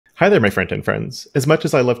Hi there, my front-end friends. As much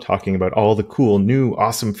as I love talking about all the cool, new,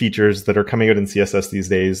 awesome features that are coming out in CSS these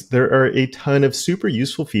days, there are a ton of super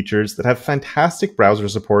useful features that have fantastic browser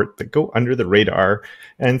support that go under the radar.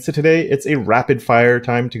 And so today, it's a rapid-fire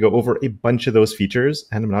time to go over a bunch of those features.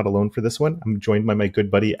 And I'm not alone for this one. I'm joined by my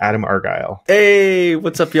good buddy, Adam Argyle. Hey,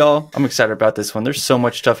 what's up, y'all? I'm excited about this one. There's so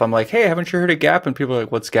much stuff. I'm like, hey, haven't you heard of Gap? And people are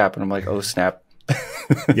like, what's Gap? And I'm like, oh, snap.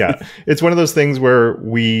 Yeah, it's one of those things where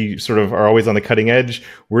we sort of are always on the cutting edge.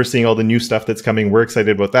 We're seeing all the new stuff that's coming. We're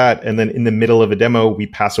excited about that. And then in the middle of a demo, we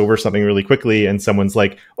pass over something really quickly and someone's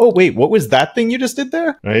like, oh, wait, what was that thing you just did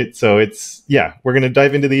there? Right. So we're going to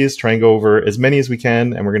dive into these, try and go over as many as we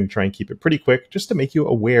can. And we're going to try and keep it pretty quick just to make you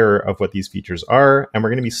aware of what these features are. And we're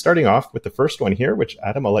going to be starting off with the first one here, which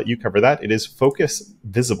Adam, I'll let you cover that. It is focus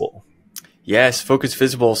visible. Yes, focus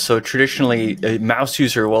visible. So traditionally, a mouse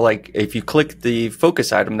user will, like, if you click the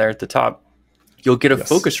focus item there at the top, you'll get a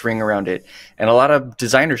focus ring around it. And a lot of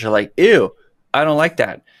designers are like, ew, I don't like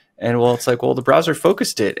that. And well, it's like, well, the browser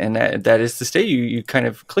focused it. And that is the state you kind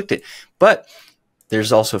of clicked it. But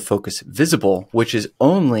there's also focus visible, which is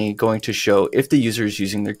only going to show if the user is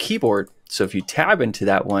using their keyboard. So if you tab into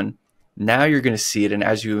that one, now you're going to see it. And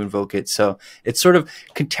as you invoke it, so it's sort of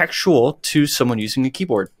contextual to someone using a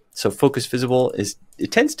keyboard. So focus visible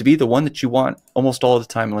it tends to be the one that you want almost all the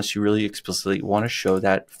time, unless you really explicitly want to show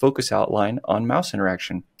that focus outline on mouse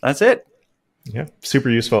interaction. That's it. Yeah, super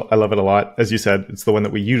useful. I love it a lot. As you said, it's the one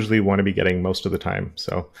that we usually want to be getting most of the time.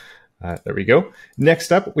 So there we go.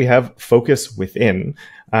 Next up, we have focus within.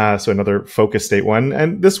 So another focus state one.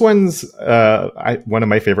 And this one's one of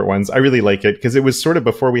my favorite ones. I really like it because it was sort of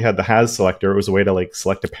before we had the has selector. It was a way to like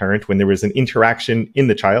select a parent when there was an interaction in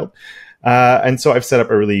the child. And so I've set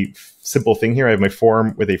up a really simple thing here. I have my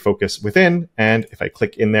form with a focus within. And if I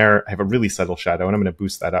click in there, I have a really subtle shadow. And I'm going to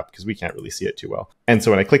boost that up because we can't really see it too well. And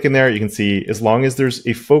so when I click in there, you can see as long as there's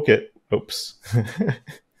a focus, oops.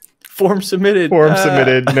 Form submitted. Form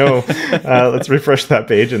submitted. No. Let's refresh that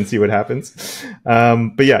page and see what happens.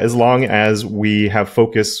 But yeah, as long as we have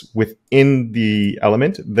focus within the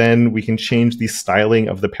element, then we can change the styling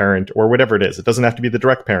of the parent or whatever it is. It doesn't have to be the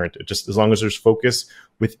direct parent. It just as long as there's focus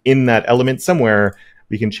within that element somewhere,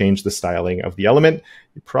 we can change the styling of the element.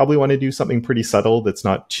 You probably want to do something pretty subtle that's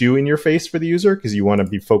not too in your face for the user because you want to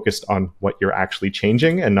be focused on what you're actually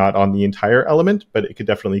changing and not on the entire element, but it could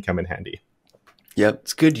definitely come in handy. Yep,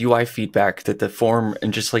 it's good UI feedback that the form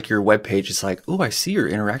and just like your web page is like, oh, I see you're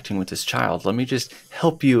interacting with this child. Let me just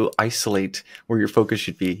help you isolate where your focus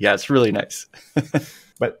should be. Yeah, it's really nice.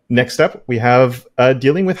 But next up, we have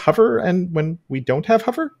dealing with hover and when we don't have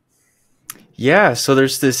hover. Yeah, so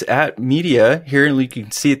there's this at media here, and you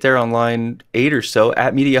can see it there on line 8 or so,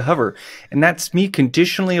 at media hover. And that's me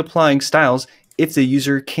conditionally applying styles if the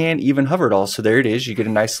user can even hover at all. So there it is. You get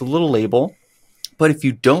a nice little label. But if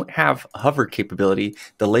you don't have hover capability,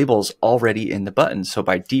 the label's already in the button. So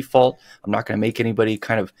by default, I'm not going to make anybody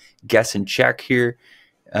kind of guess and check here.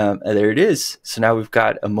 There it is. So now we've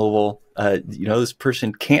got a mobile, this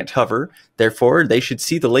person can't hover. Therefore, they should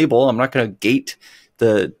see the label. I'm not going to gate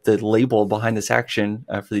the label behind this action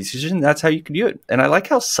for these users. And that's how you can do it. And I like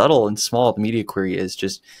how subtle and small the media query is.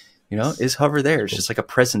 Just, is hover there? It's just like a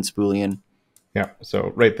presence Boolean. Yeah.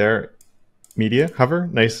 So right there. Media hover,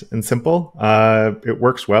 nice and simple. It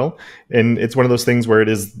works well, and it's one of those things where it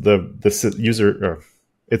is the user,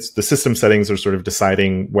 it's the system settings are sort of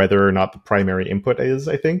deciding whether or not the primary input is.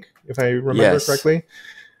 I think, if I remember correctly.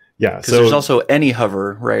 Yeah, because there's also any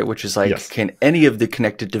hover, right? Which is like, can any of the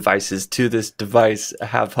connected devices to this device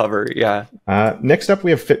have hover? Yeah. Next up,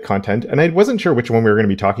 we have fit content, and I wasn't sure which one we were going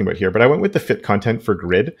to be talking about here, but I went with the fit content for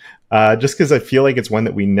grid, just because I feel like it's one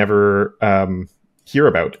that we never hear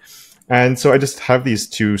about. And so I just have these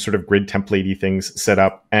two sort of grid template-y things set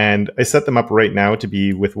up, and I set them up right now to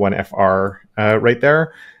be with one FR right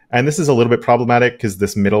there. And this is a little bit problematic because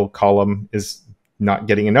this middle column is not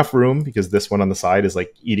getting enough room because this one on the side is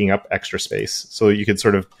like eating up extra space. So you could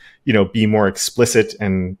sort of, be more explicit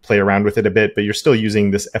and play around with it a bit, but you're still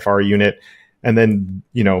using this FR unit. And then,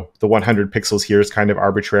 the 100 pixels here is kind of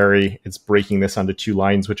arbitrary. It's breaking this onto 2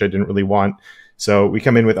 lines, which I didn't really want. So we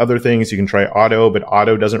come in with other things. You can try auto, but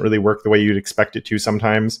auto doesn't really work the way you'd expect it to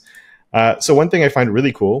sometimes. So one thing I find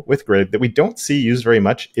really cool with grid that we don't see used very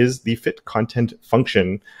much is the fit content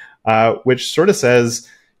function, which sort of says,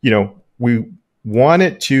 we want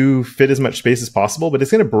it to fit as much space as possible, but it's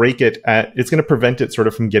going to it's going to prevent it sort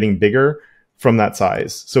of from getting bigger from that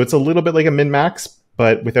size. So it's a little bit like a min-max,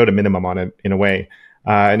 but without a minimum on it in a way.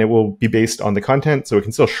 And it will be based on the content, so it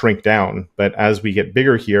can still shrink down. But as we get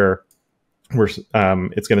bigger here,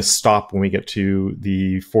 it's going to stop when we get to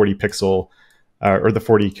the 40 pixel or the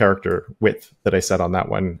 40 character width that I set on that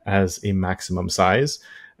one as a maximum size.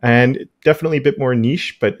 And definitely a bit more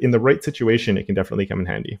niche, but in the right situation, it can definitely come in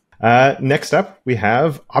handy. Next up, we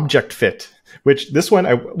have object fit, which this one,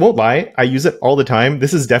 I won't lie, I use it all the time.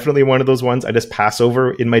 This is definitely one of those ones I just pass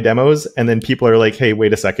over in my demos, and then people are like, hey,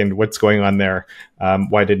 wait a second, what's going on there?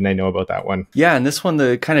 Why didn't I know about that one? Yeah, and this one,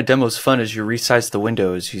 the kind of demo is fun as you resize the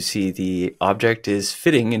windows. You see the object is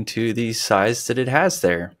fitting into the size that it has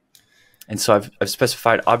there. And so I've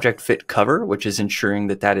specified object fit cover, which is ensuring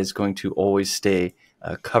that that is going to always stay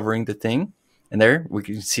covering the thing. And there we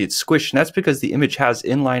can see it's squished. And that's because the image has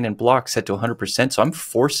inline and block set to 100%. So I'm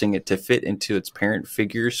forcing it to fit into its parent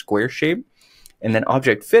figure square shape. And then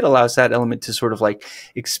object fit allows that element to sort of like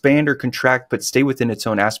expand or contract, but stay within its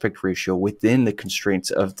own aspect ratio within the constraints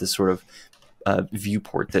of the sort of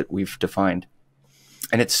viewport that we've defined.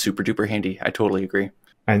 And it's super duper handy. I totally agree.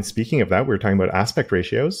 And speaking of that, we were talking about aspect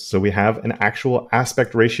ratios. So we have an actual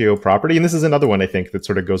aspect ratio property. And this is another one, I think, that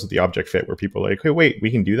sort of goes with the object fit, where people are like, hey, wait,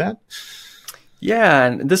 we can do that? Yeah,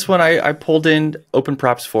 and this one I pulled in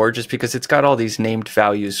OpenProps for just because it's got all these named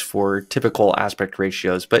values for typical aspect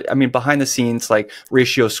ratios. But I mean, behind the scenes, like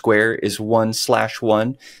ratio square is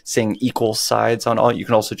 1/1, saying equal sides on all. You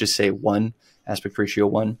can also just say 1, aspect ratio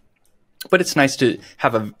 1. But it's nice to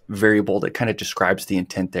have a variable that kind of describes the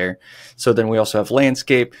intent there. So then we also have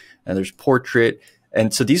landscape, and there's portrait.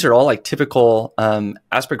 And so these are all like typical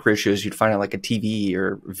aspect ratios you'd find on like a TV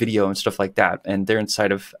or video and stuff like that. And they're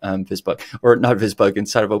inside of VisBug, or not VisBug,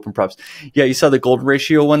 inside of OpenProps. Yeah, you saw the golden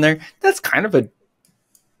ratio one there. That's kind of a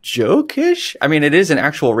joke-ish. I mean, it is an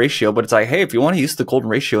actual ratio, but it's like, hey, if you want to use the golden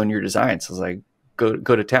ratio in your designs, so it's like, go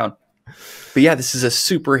to town. But yeah, this is a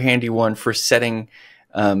super handy one for setting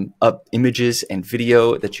up images and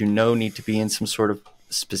video that you know need to be in some sort of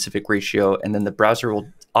specific ratio, and then the browser will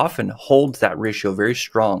often hold that ratio very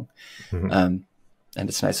strong. And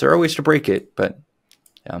it's nice. There are ways to break it, but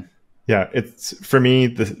yeah, it's for me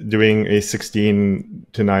doing a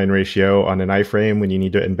 16:9 ratio on an iframe when you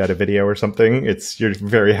need to embed a video or something. You're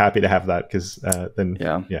very happy to have that, because then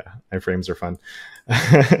iframes are fun.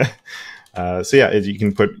 So yeah, you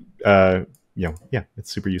can put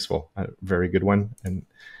it's super useful. Very good one. And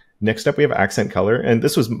next up, we have accent color. And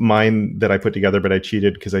this was mine that I put together, but I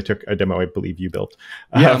cheated because I took a demo I believe you built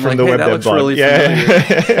from the web dev blog. Really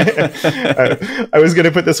I was going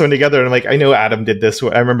to put this one together, and I'm like, I know Adam did this.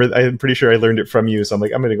 I'm pretty sure I learned it from you. So I'm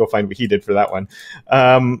like, I'm going to go find what he did for that one.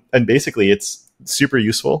 And basically, it's super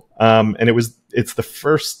useful. And it's the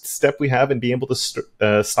first step we have in being able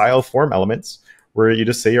to style form elements, where you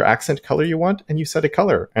just say your accent color you want, and you set a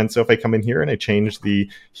color. And so if I come in here and I change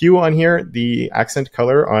the hue on here, the accent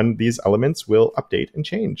color on these elements will update and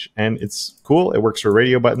change. And it's cool. It works for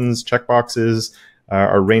radio buttons, checkboxes,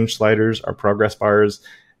 our range sliders, our progress bars.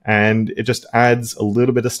 And it just adds a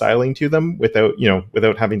little bit of styling to them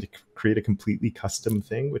without having to create a completely custom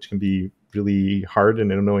thing, which can be really hard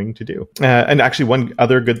and annoying to do. And actually, one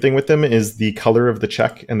other good thing with them is the color of the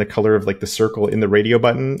check and the color of like the circle in the radio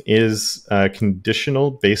button is conditional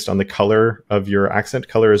based on the color of your accent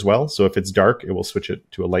color as well. So if it's dark, it will switch it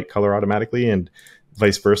to a light color automatically, and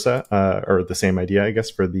vice versa, or the same idea, I guess,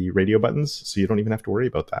 for the radio buttons. So you don't even have to worry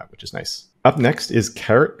about that, which is nice. Up next is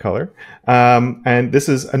caret-color. And this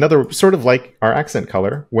is another sort of like our accent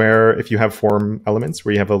color, where if you have form elements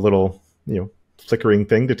where you have a little, flickering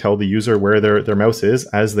thing to tell the user where their mouse is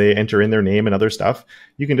as they enter in their name and other stuff,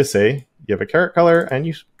 you can just say you have a caret color and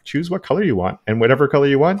you choose what color you want, and whatever color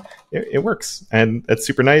you want, it works. And that's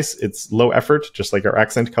super nice. It's low effort, just like our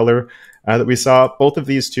accent color that we saw. Both of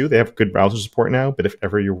these two, they have good browser support now, but if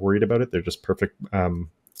ever you're worried about it, they're just perfect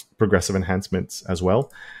progressive enhancements as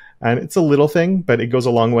well. And it's a little thing, but it goes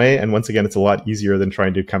a long way. And once again, it's a lot easier than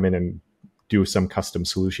trying to come in and do some custom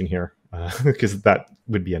solution here, because that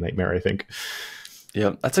would be a nightmare, I think.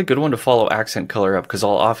 Yeah, that's a good one to follow accent color up, because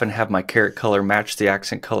I'll often have my caret color match the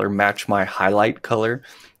accent color, match my highlight color.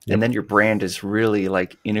 Yep. And then your brand is really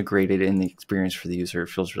like integrated in the experience for the user. It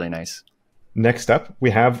feels really nice. Next up, we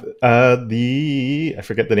have I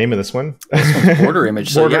forget the name of this one. This one's border image.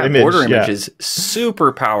 So border image is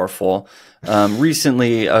super powerful.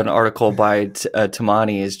 Recently, an article by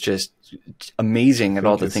Tamani is just amazing at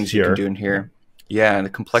all the things you can do in here. Yeah, and the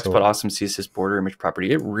complex but awesome CSS border image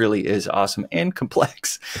property. It really is awesome and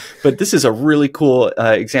complex. But this is a really cool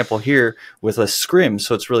example here with a scrim.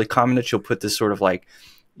 So it's really common that you'll put this sort of like,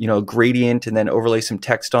 gradient and then overlay some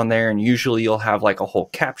text on there. And usually you'll have like a whole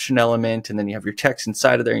caption element, and then you have your text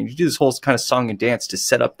inside of there. And you do this whole kind of song and dance to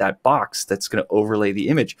set up that box that's going to overlay the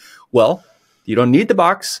image. Well, you don't need the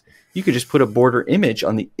box. You could just put a border image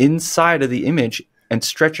on the inside of the image and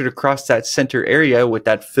stretch it across that center area with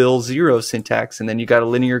that fill 0 syntax. And then you got a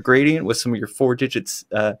linear gradient with some of your 4 digits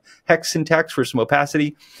hex syntax for some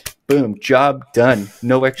opacity. Boom, job done.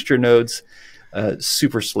 No extra nodes.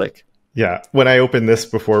 Super slick. Yeah. When I opened this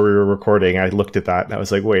before we were recording, I looked at that and I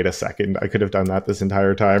was like, wait a second, I could have done that this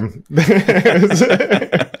entire time.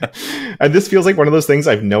 And this feels like one of those things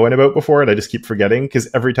I've known about before and I just keep forgetting, because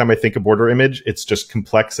every time I think of border image, it's just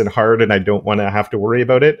complex and hard and I don't want to have to worry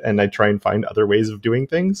about it. And I try and find other ways of doing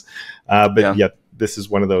things. But yeah, this is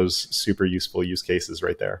one of those super useful use cases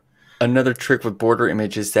right there. Another trick with border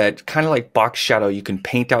image is that, kind of like box shadow, you can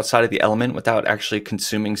paint outside of the element without actually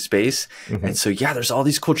consuming space. And so, yeah, there's all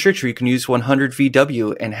these cool tricks where you can use 100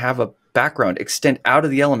 VW and have a background extend out of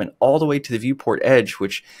the element all the way to the viewport edge,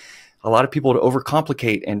 which a lot of people would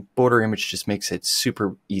overcomplicate, and border image just makes it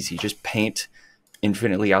super easy. Just paint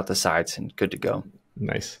infinitely out the sides and good to go.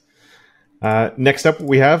 Nice. Next up,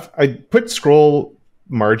 I put scroll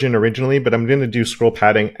margin originally, but I'm going to do scroll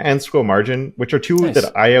padding and scroll margin, which are two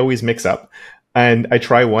that I always mix up. And I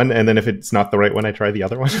try one, and then if it's not the right one, I try the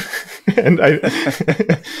other one.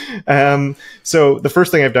 And so the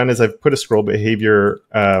first thing I've done is I've put a scroll behavior.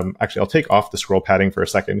 Actually, I'll take off the scroll padding for a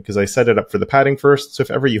second because I set it up for the padding first. So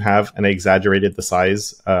if ever you have, and I exaggerated the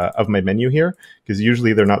size of my menu here, because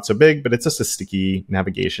usually they're not so big, but it's just a sticky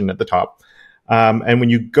navigation at the top. And when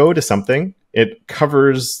you go to something, it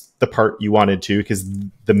covers the part you wanted to, because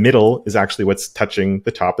the middle is actually what's touching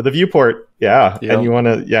the top of the viewport. Yeah. Yep. And you want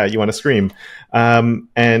to scream.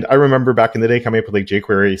 And I remember back in the day coming up with like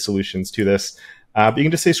jQuery solutions to this. But you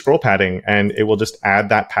can just say scroll padding and it will just add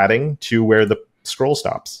that padding to where the scroll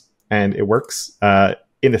stops. And it works.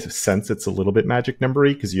 In a sense, it's a little bit magic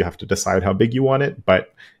numbery because you have to decide how big you want it,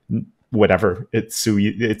 but whatever, it's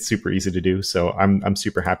super easy to do. So I'm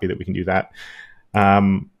super happy that we can do that.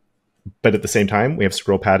 But at the same time, we have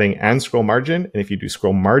scroll padding and scroll margin. And if you do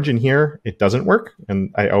scroll margin here, it doesn't work.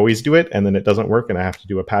 And I always do it. And then it doesn't work. And I have to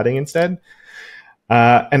do a padding instead.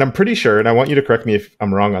 And I'm pretty sure, and I want you to correct me if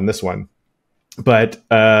I'm wrong on this one, but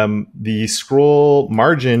the scroll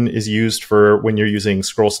margin is used for when you're using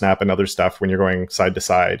scroll snap and other stuff, when you're going side to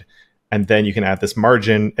side. And then you can add this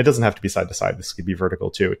margin. It doesn't have to be side to side. This could be vertical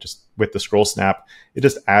too. It just, with the scroll snap, it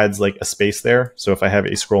just adds like a space there. So if I have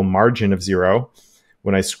a scroll margin of 0,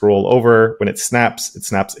 when I scroll over, when it snaps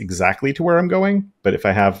exactly to where I'm going. But if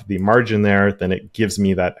I have the margin there, then it gives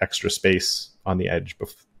me that extra space on the edge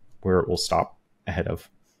where it will stop ahead of,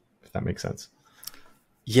 if that makes sense.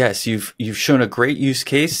 Yes, you've shown a great use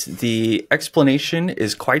case. The explanation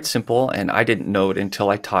is quite simple, and I didn't know it until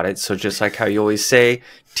I taught it. So just like how you always say,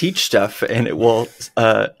 teach stuff and it will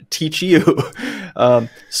teach you.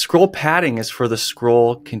 Scroll padding is for the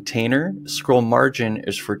scroll container. Scroll margin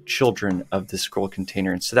is for children of the scroll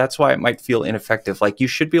container. And so that's why it might feel ineffective. Like you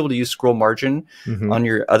should be able to use scroll margin on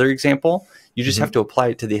your other example. You just have to apply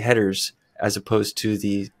it to the headers as opposed to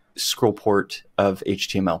the scroll port of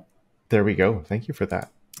HTML. There we go. Thank you for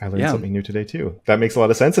that. I learned something new today too. That makes a lot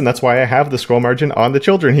of sense. And that's why I have the scroll margin on the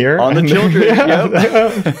children here. On the children.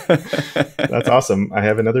 That's awesome. I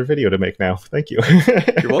have another video to make now. Thank you.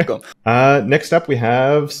 You're welcome. Next up, we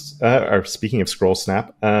have, speaking of scroll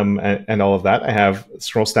snap and all of that, I have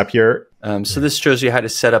scroll snap here. So this shows you how to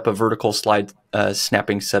set up a vertical slide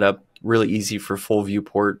snapping setup. Really easy for full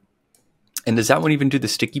viewport. And does that one even do the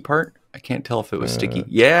sticky part? I can't tell if it was sticky.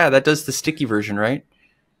 Yeah, that does the sticky version, right?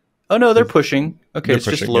 Oh, no, they're pushing. Okay, it's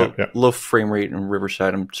just low frame rate in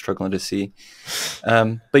Riverside. I'm struggling to see.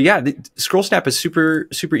 But yeah, the scroll snap is super,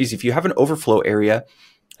 super easy. If you have an overflow area,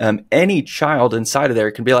 any child inside of there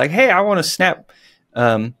can be like, hey, I want to snap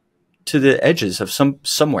to the edges of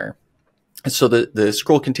somewhere. And so the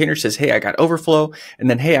scroll container says, hey, I got overflow. And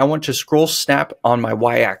then, hey, I want to scroll snap on my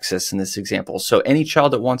y-axis in this example. So any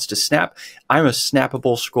child that wants to snap, I'm a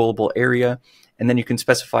snappable, scrollable area. And then you can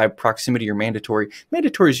specify proximity or mandatory.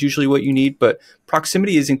 Mandatory is usually what you need, but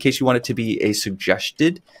proximity is in case you want it to be a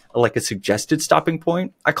suggested stopping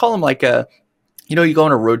point. I call them like you go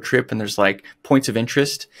on a road trip and there's like points of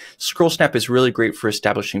interest. Scroll snap is really great for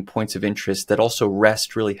establishing points of interest that also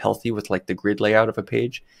rest really healthy with like the grid layout of a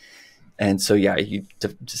page. And so, yeah, you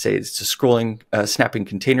to say it's a scrolling, snapping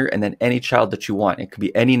container, and then any child that you want. It could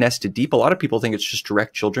be any nested deep. A lot of people think it's just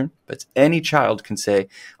direct children, but any child can say,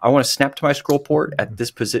 I want to snap to my scroll port at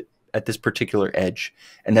this particular edge.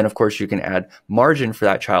 And then, of course, you can add margin for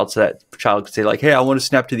that child. So that child could say like, hey, I want to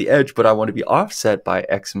snap to the edge, but I want to be offset by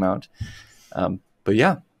X amount. But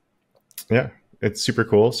yeah. Yeah. It's super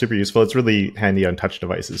cool, super useful. It's really handy on touch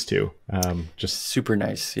devices too. Just super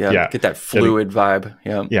nice. Yeah. Get that fluid vibe.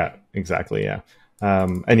 Yeah. Yeah, exactly. Yeah.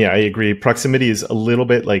 And yeah, I agree. Proximity is a little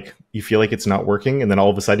bit like you feel like it's not working, and then all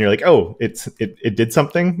of a sudden you're like, oh, it did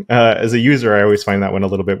something. As a user, I always find that one a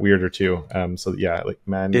little bit weirder too. So yeah, like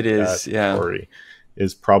It is, yeah. mandatory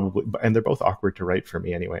is probably, and they're both awkward to write for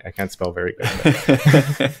me anyway. I can't spell very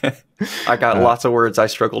good. I got lots of words I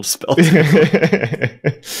struggle to spell.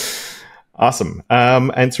 Awesome.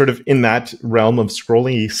 And sort of in that realm of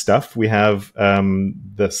scrolling stuff, we have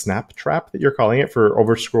the snap trap that you're calling it for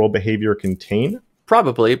overscroll behavior contain.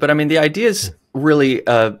 Probably, but I mean, the idea is really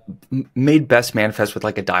made best manifest with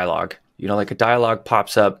like a dialogue. You know, like a dialogue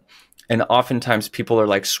pops up, and oftentimes people are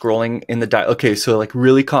like scrolling in the dialogue. Okay, so like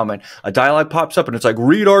really common, a dialogue pops up and it's like,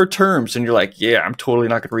 read our terms. And you're like, yeah, I'm totally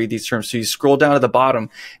not going to read these terms. So you scroll down to the bottom.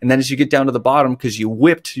 And then as you get down to the bottom, because you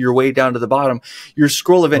whipped your way down to the bottom, your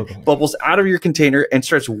scroll event bubbles out of your container and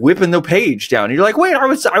starts whipping the page down. And you're like, wait, I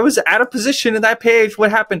was out of position in that page.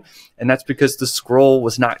 What happened? And that's because the scroll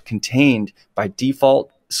was not contained. By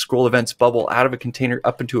default, scroll events bubble out of a container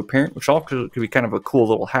up into a parent, which also could be kind of a cool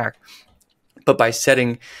little hack. But by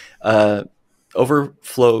setting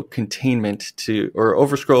overflow containment to, or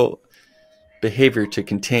overscroll behavior to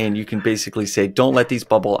contain, you can basically say, don't let these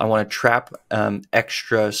bubble. I want to trap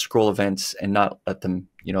extra scroll events and not let them,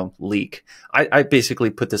 you know, leak. I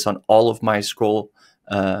basically put this on all of my scroll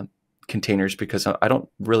containers because I don't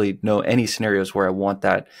really know any scenarios where I want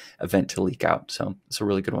that event to leak out. So it's a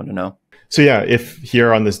really good one to know. So yeah, if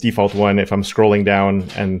here on this default one, if I'm scrolling down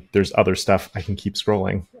and there's other stuff, I can keep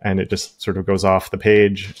scrolling and it just sort of goes off the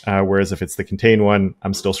page. Whereas if it's the contain one,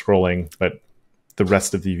 I'm still scrolling, but the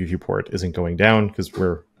rest of the viewport isn't going down because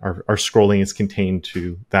our scrolling is contained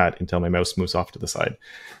to that until my mouse moves off to the side.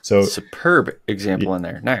 So superb example in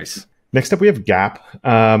there. Nice. Next up, we have gap.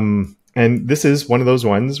 And this is one of those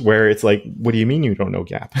ones where it's like, what do you mean you don't know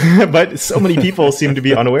gap? But so many people seem to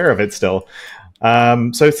be unaware of it still.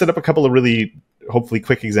 So I set up a couple of really, hopefully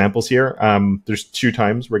quick examples here. There's 2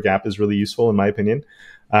 times where gap is really useful, in my opinion.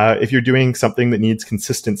 If you're doing something that needs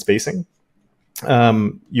consistent spacing,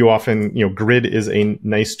 you often, grid is a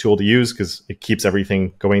nice tool to use because it keeps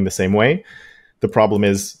everything going the same way. The problem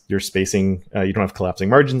is your spacing, you don't have collapsing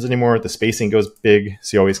margins anymore. The spacing goes big.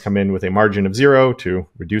 So you always come in with a margin of 0 to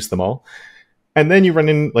reduce them all. And then you run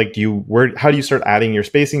in, like, how do you start adding your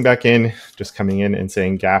spacing back in? Just coming in and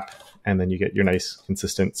saying gap. And then you get your nice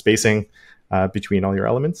consistent spacing between all your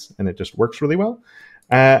elements, and it just works really well.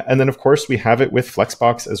 And then, of course, we have it with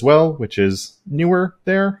Flexbox as well, which is newer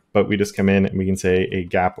there, but we just come in and we can say a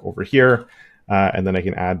gap over here, and then I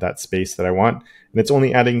can add that space that I want. And it's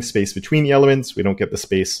only adding space between the elements. We don't get the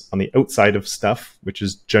space on the outside of stuff, which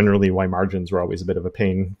is generally why margins were always a bit of a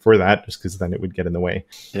pain for that, just because then it would get in the way.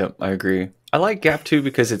 Yep, I agree. I like gap too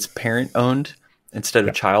because it's parent-owned instead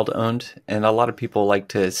of child owned. And a lot of people like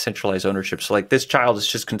to centralize ownership. So like this child is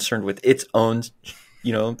just concerned with its own,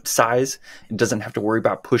 size and doesn't have to worry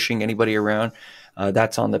about pushing anybody around.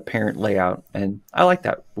 That's on the parent layout. And I like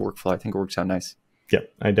that workflow. I think it works out nice. Yeah,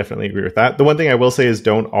 I definitely agree with that. The one thing I will say is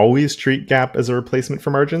don't always treat gap as a replacement for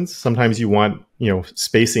margins. Sometimes you want,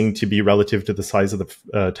 spacing to be relative to the size of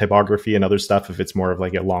the typography and other stuff if it's more of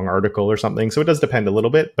like a long article or something. So it does depend a little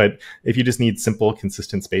bit, but if you just need simple,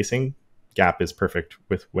 consistent spacing, gap is perfect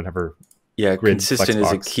with whatever. Yeah, consistent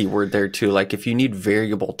is a key word there too. Like if you need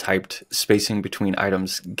variable typed spacing between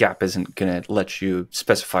items, gap isn't going to let you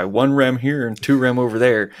specify 1 rem here and 2 rem over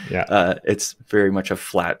there. Yeah. It's very much a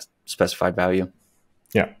flat specified value.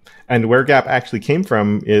 Yeah. And where gap actually came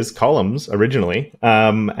from is columns originally.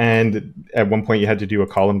 And at one point you had to do a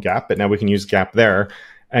column gap, but now we can use gap there.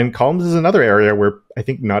 And columns is another area where I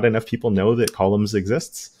think not enough people know that columns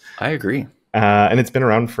exists. I agree. And it's been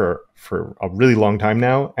around for a really long time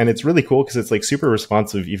now. And it's really cool because it's like super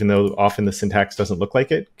responsive, even though often the syntax doesn't look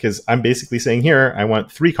like it. Because I'm basically saying here, I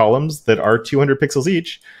want 3 columns that are 200 pixels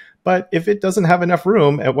each. But if it doesn't have enough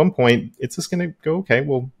room at one point, it's just going to go, okay,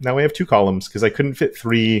 well, now I have 2 columns because I couldn't fit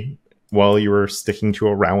 3 while you were sticking to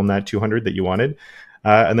around that 200 that you wanted.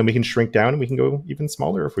 And then we can shrink down and we can go even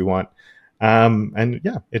smaller if we want. And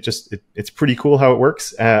yeah, it's pretty cool how it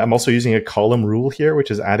works. I'm also using a column rule here,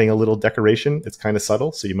 which is adding a little decoration. It's kind of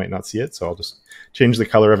subtle, so you might not see it. So I'll just change the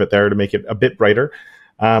color of it there to make it a bit brighter.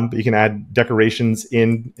 But you can add decorations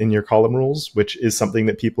in your column rules, which is something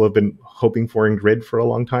that people have been hoping for in Grid for a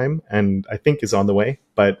long time, and I think is on the way.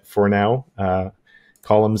 But for now,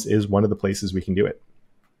 columns is one of the places we can do it.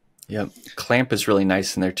 Yeah, clamp is really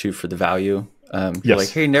nice in there too for the value. You're yes. like,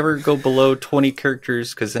 hey, never go below 20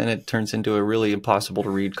 characters because then it turns into a really impossible to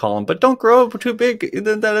read column. But don't grow too big.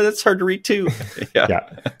 That's hard to read too.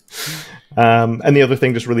 Yeah. And the other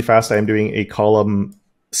thing, just really fast, I am doing a column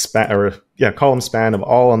column span of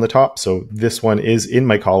all on the top. So this one is in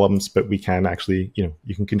my columns, but we can actually,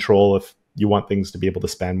 you can control if you want things to be able to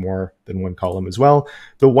span more than one column as well.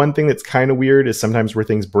 The one thing that's kind of weird is sometimes where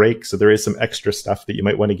things break. So there is some extra stuff that you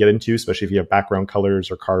might want to get into, especially if you have background colors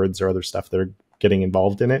or cards or other stuff that are getting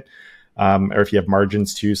involved in it. Or if you have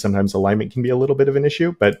margins too, sometimes alignment can be a little bit of an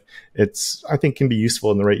issue, but I think can be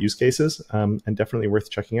useful in the right use cases, and definitely worth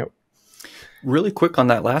checking out. Really quick on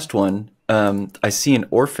that last one. I see an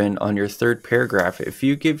orphan on your third paragraph. If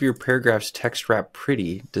you give your paragraphs text wrap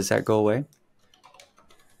pretty, does that go away?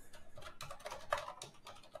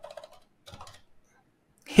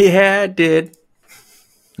 Yeah, it did.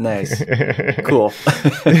 Nice. Cool.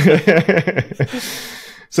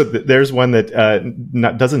 So there's one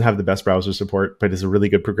that doesn't have the best browser support, but is a really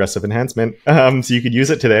good progressive enhancement. So you could use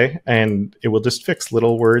it today, and it will just fix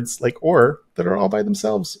little words like "or" that are all by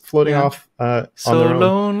themselves floating off on their own.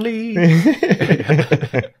 Lonely.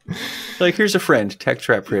 Like, here's a friend, text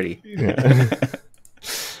wrap pretty. Yeah.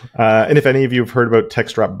 And if any of you have heard about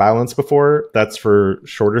text wrap balance before, that's for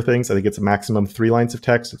shorter things. I think it's a maximum 3 lines of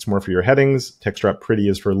text. It's more for your headings. Text wrap pretty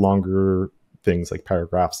is for longer things like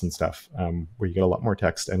paragraphs and stuff, where you get a lot more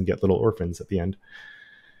text and get little orphans at the end.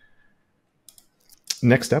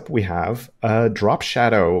 Next up, we have drop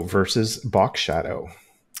shadow versus box shadow.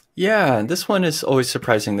 Yeah, this one is always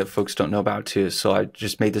surprising that folks don't know about too. So I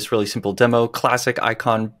just made this really simple demo, classic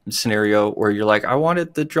icon scenario where you're like, I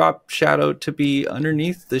wanted the drop shadow to be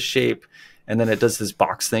underneath the shape. And then it does this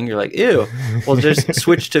box thing. You're like, ew. Well, just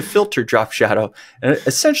switch to filter drop shadow. And it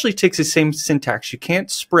essentially takes the same syntax. You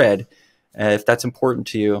can't spread if that's important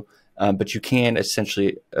to you, but you can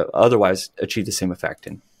essentially otherwise achieve the same effect,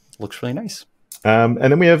 and looks really nice. And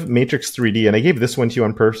then we have Matrix 3D, and I gave this one to you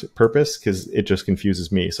on purpose because it just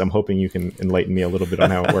confuses me. So I'm hoping you can enlighten me a little bit on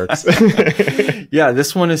how it works. Yeah,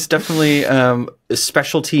 this one is definitely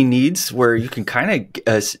specialty needs where you can kind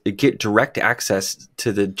of get direct access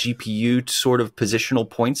to the GPU sort of positional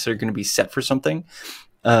points that are going to be set for something.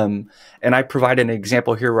 And I provide an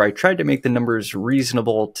example here where I tried to make the numbers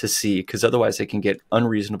reasonable to see, because otherwise they can get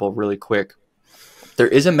unreasonable really quick. There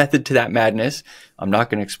is a method to that madness. I'm not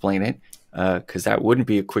going to explain it because that wouldn't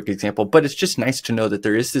be a quick example, but it's just nice to know that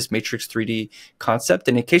there is this Matrix 3D concept.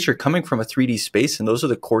 And in case you're coming from a 3D space and those are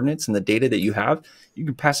the coordinates and the data that you have, you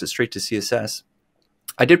can pass it straight to CSS.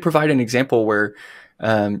 I did provide an example where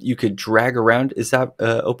you could drag around. Is that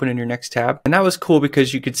open in your next tab? And that was cool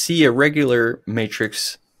because you could see a regular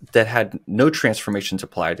matrix that had no transformations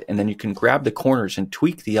applied. And then you can grab the corners and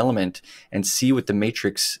tweak the element and see what the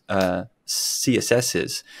matrix CSS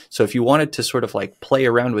is. So if you wanted to sort of like play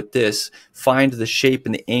around with this, find the shape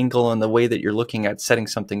and the angle and the way that you're looking at setting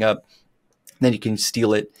something up, then you can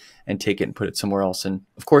steal it and take it and put it somewhere else. And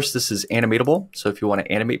of course, this is animatable. So if you want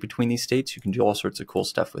to animate between these states, you can do all sorts of cool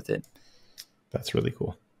stuff with it. That's really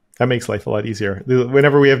cool. That makes life a lot easier.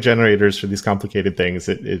 Whenever we have generators for these complicated things,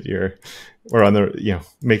 makes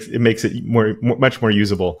it much more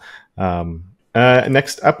usable.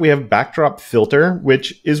 Next up, we have backdrop filter,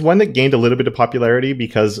 which is one that gained a little bit of popularity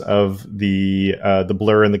because of the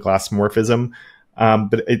blur and the glass morphism.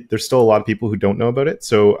 But there's still a lot of people who don't know about it.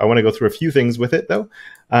 So I want to go through a few things with it, though.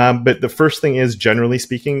 But the first thing is, generally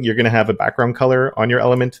speaking, you're going to have a background color on your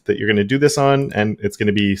element that you're going to do this on, and it's going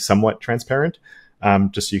to be somewhat transparent,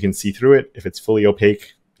 just so you can see through it. If it's fully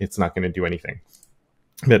opaque, it's not going to do anything.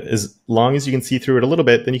 But as long as you can see through it a little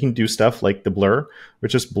bit, then you can do stuff like the blur,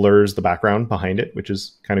 which just blurs the background behind it, which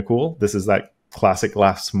is kind of cool. This is that classic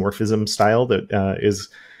glass morphism style that is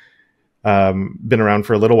been around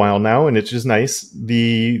for a little while now, and it's just nice.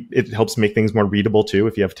 It helps make things more readable too.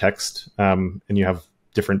 If you have text and you have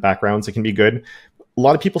different backgrounds, it can be good. A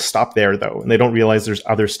lot of people stop there though, and they don't realize there's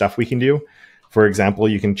other stuff we can do. For example,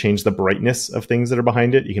 you can change the brightness of things that are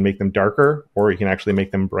behind it. You can make them darker, or you can actually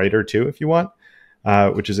make them brighter too if you want,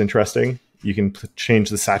 which is interesting. You can change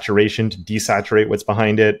the saturation to desaturate what's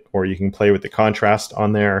behind it, or you can play with the contrast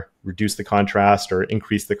on there, reduce the contrast or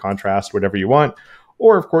increase the contrast, whatever you want.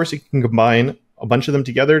 Or, of course, you can combine a bunch of them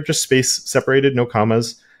together, just space separated, no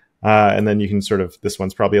commas. And then you can this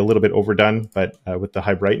one's probably a little bit overdone, but with the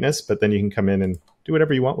high brightness, but then you can come in and do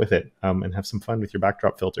whatever you want with it and have some fun with your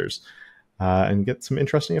backdrop filters and get some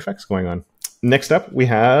interesting effects going on. Next up, we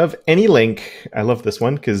have AnyLink. I love this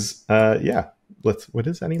one because, what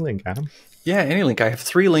is AnyLink, Adam? Yeah, AnyLink. I have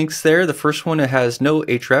 3 links there. The first one has no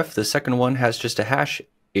href. The second one has just a hash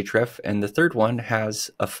href, and the third one has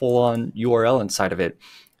a full-on URL inside of it.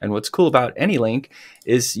 And what's cool about AnyLink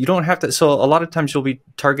is you don't have to. So a lot of times you'll be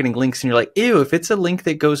targeting links, and you're like, "Ew! If it's a link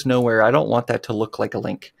that goes nowhere, I don't want that to look like a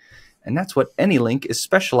link." And that's what any link is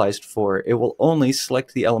specialized for. It will only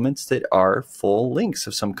select the elements that are full links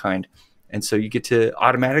of some kind. And so you get to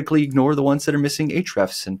automatically ignore the ones that are missing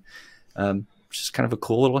hrefs. And it's just kind of a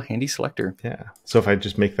cool little handy selector. Yeah. So if I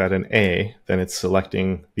just make that an A, then it's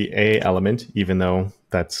selecting the A element, even though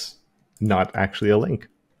that's not actually a link.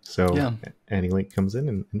 So any link comes in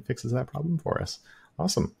and fixes that problem for us.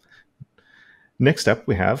 Awesome. Next up,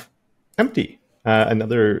 we have empty,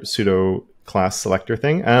 another pseudo class selector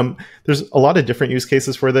thing. There's a lot of different use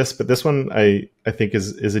cases for this, but this one I think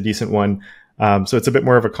is a decent one. So it's a bit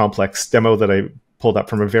more of a complex demo that I pulled up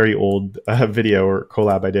from a very old video or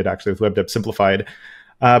collab I did actually with WebDev Simplified.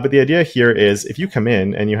 But the idea here is if you come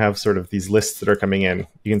in and you have sort of these lists that are coming in,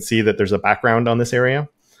 you can see that there's a background on this area.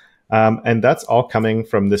 And that's all coming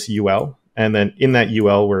from this UL. And then in that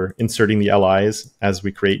UL, we're inserting the LIs as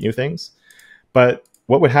we create new things. But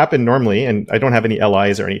what would happen normally, and I don't have any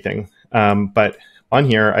LIs or anything, but on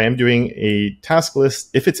here, I am doing a task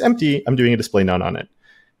list. If it's empty, I'm doing a display none on it.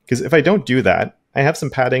 Because if I don't do that, I have some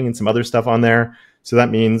padding and some other stuff on there. So that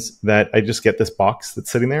means that I just get this box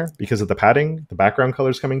that's sitting there because of the padding, the background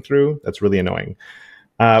colors coming through. That's really annoying.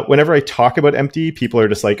 Whenever I talk about empty, people are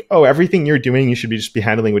just like, oh, everything you're doing, you should just be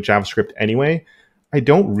handling with JavaScript anyway. I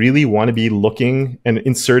don't really want to be looking and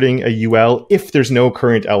inserting a UL if there's no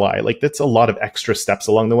current LI. Like that's a lot of extra steps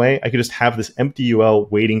along the way. I could just have this empty UL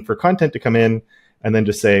waiting for content to come in and then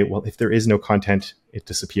just say, well, if there is no content, it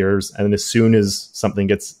disappears. And then as soon as something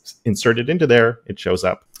gets inserted into there, it shows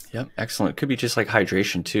up. Yep, excellent. It could be just like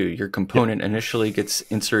hydration too. Your component initially gets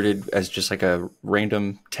inserted as just like a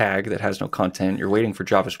random tag that has no content. You're waiting for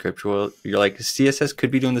JavaScript. Well, you're like, CSS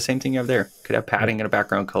could be doing the same thing you have there. Could have padding and a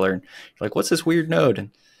background color. And you're like, what's this weird node?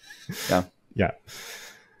 And yeah.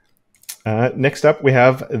 Next up, we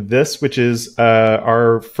have this, which is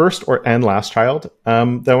our first and last child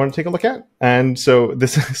that I want to take a look at. And so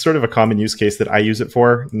this is sort of a common use case that I use it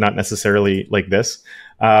for, not necessarily like this.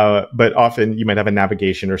 But often you might have a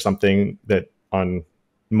navigation or something that on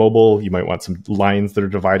mobile, you might want some lines that are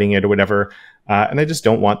dividing it or whatever. And I just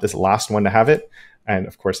don't want this last one to have it. And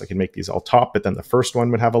of course, I can make these all top, but then the first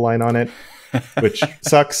one would have a line on it, which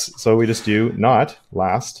sucks. So we just do not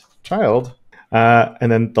last child.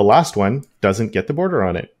 And then the last one doesn't get the border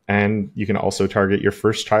on it. And you can also target your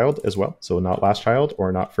first child as well. So not last child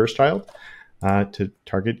or not first child. To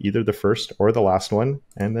target either the first or the last one,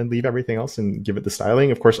 and then leave everything else and give it the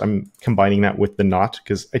styling. Of course, I'm combining that with the not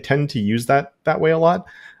because I tend to use that way a lot.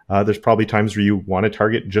 There's probably times where you want to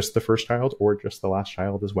target just the first child or just the last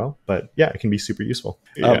child as well. But yeah, it can be super useful.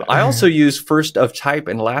 I also use first of type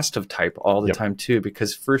and last of type all the time too,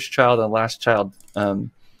 because first child and last child,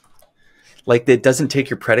 like it doesn't take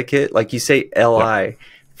your predicate. Like you say LI,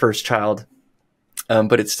 first child,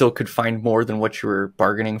 but it still could find more than what you were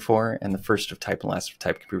bargaining for. And the first of type and last of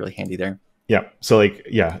type can be really handy there. Yeah. So like,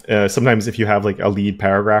 sometimes if you have like a lead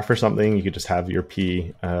paragraph or something, you could just have your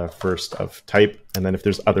P first of type. And then if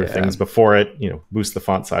there's other things before it, boost the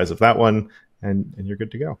font size of that one and you're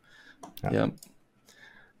good to go.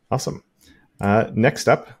 Awesome. Next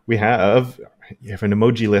up, we have an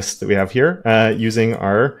emoji list that we have here using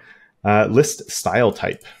our list style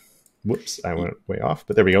type. Whoops, I went way off,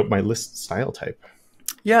 but there we go. My list style type.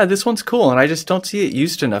 Yeah, this one's cool, and I just don't see it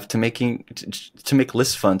used enough to make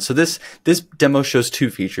lists fun. So this demo shows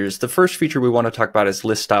two features. The first feature we want to talk about is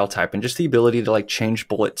list style type, and just the ability to like change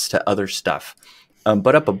bullets to other stuff.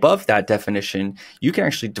 But up above that definition, you can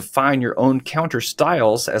actually define your own counter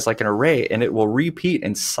styles as like an array, and it will repeat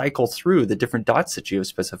and cycle through the different dots that you have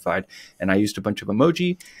specified. And I used a bunch of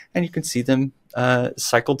emoji, and you can see them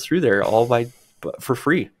cycled through there all for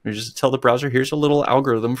free. You just tell the browser, here's a little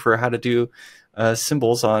algorithm for how to do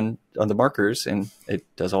symbols on the markers, and it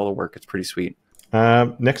does all the work. It's pretty sweet.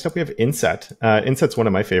 Next up, we have inset. Inset's one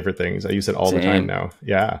of my favorite things. I use it all the time now.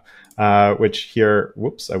 Yeah. Which here,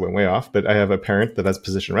 whoops, I went way off, but I have a parent that has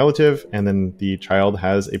position relative, and then the child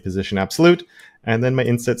has a position absolute, and then my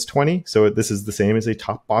inset's 20. So this is the same as a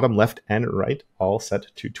top, bottom, left, and right, all set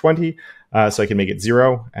to 20. So I can make it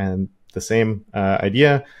 0, and the same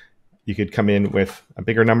idea. You could come in with a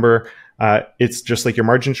bigger number. It's just like your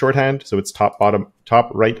margin shorthand. So it's top,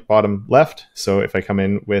 right, bottom, left. So if I come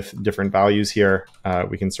in with different values here,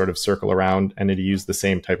 we can sort of circle around and it'll use the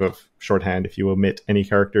same type of shorthand if you omit any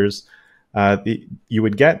characters you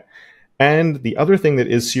would get. And the other thing that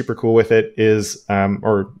is super cool with it is,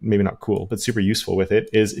 or maybe not cool, but super useful with it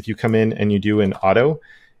is if you come in and you do an auto,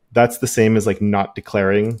 that's the same as like not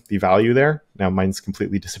declaring the value there. Now mine's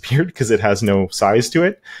completely disappeared because it has no size to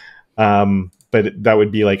it. But that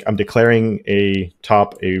would be like I'm declaring a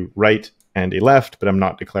top, a right, and a left, but I'm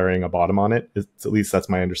not declaring a bottom on it. At least that's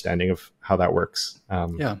my understanding of how that works.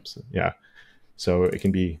 So it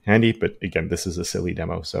can be handy, but again, this is a silly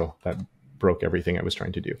demo, so that broke everything I was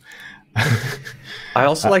trying to do. I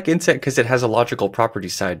also like inset because it has a logical property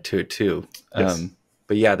side to it too. Yes.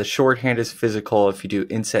 But yeah, the shorthand is physical. If you do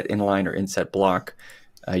inset inline or inset block,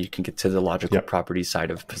 you can get to the logical property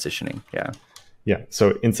side of positioning. Yeah,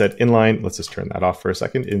 so inset inline, let's just turn that off for a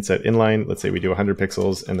second. Inset inline, let's say we do 100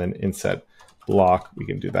 pixels, and then inset block, we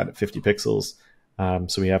can do that at 50 pixels.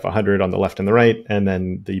 So we have 100 on the left and the right, and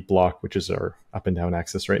then the block, which is our up and down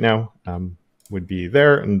axis right now, would be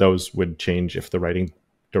there, and those would change if the writing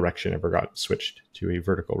direction ever got switched to a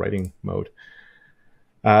vertical writing mode.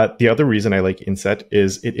 The other reason I like inset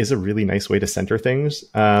is it is a really nice way to center things.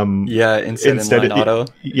 Inset inline auto.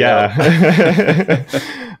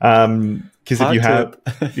 Because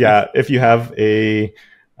if you have a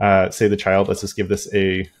say the child, let's just give this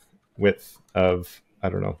a width of, I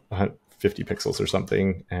don't know, 50 pixels or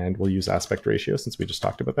something, and we'll use aspect ratio since we just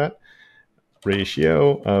talked about that.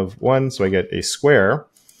 Ratio of 1, so I get a square.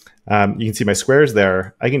 You can see my squares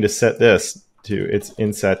there. I can just set this to its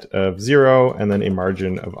inset of 0 and then a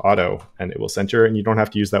margin of auto, and it will center, and you don't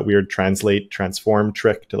have to use that weird transform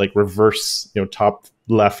trick to like reverse, top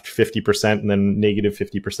left 50% and then negative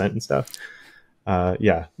 50% and stuff. A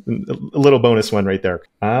little bonus one right there.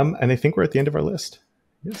 And I think we're at the end of our list.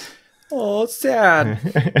 Yes. Oh, sad.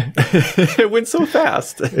 It went so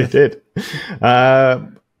fast. It did.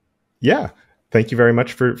 Thank you very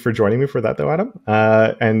much for joining me for that, though, Adam.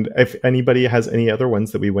 And if anybody has any other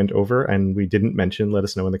ones that we went over and we didn't mention, let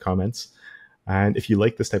us know in the comments. And if you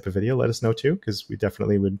like this type of video, let us know too, because we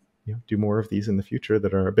definitely would do more of these in the future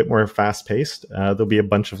that are a bit more fast-paced. There'll be a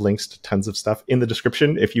bunch of links to tons of stuff in the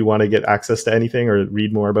description if you want to get access to anything or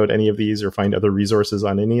read more about any of these or find other resources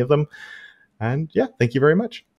on any of them. And thank you very much.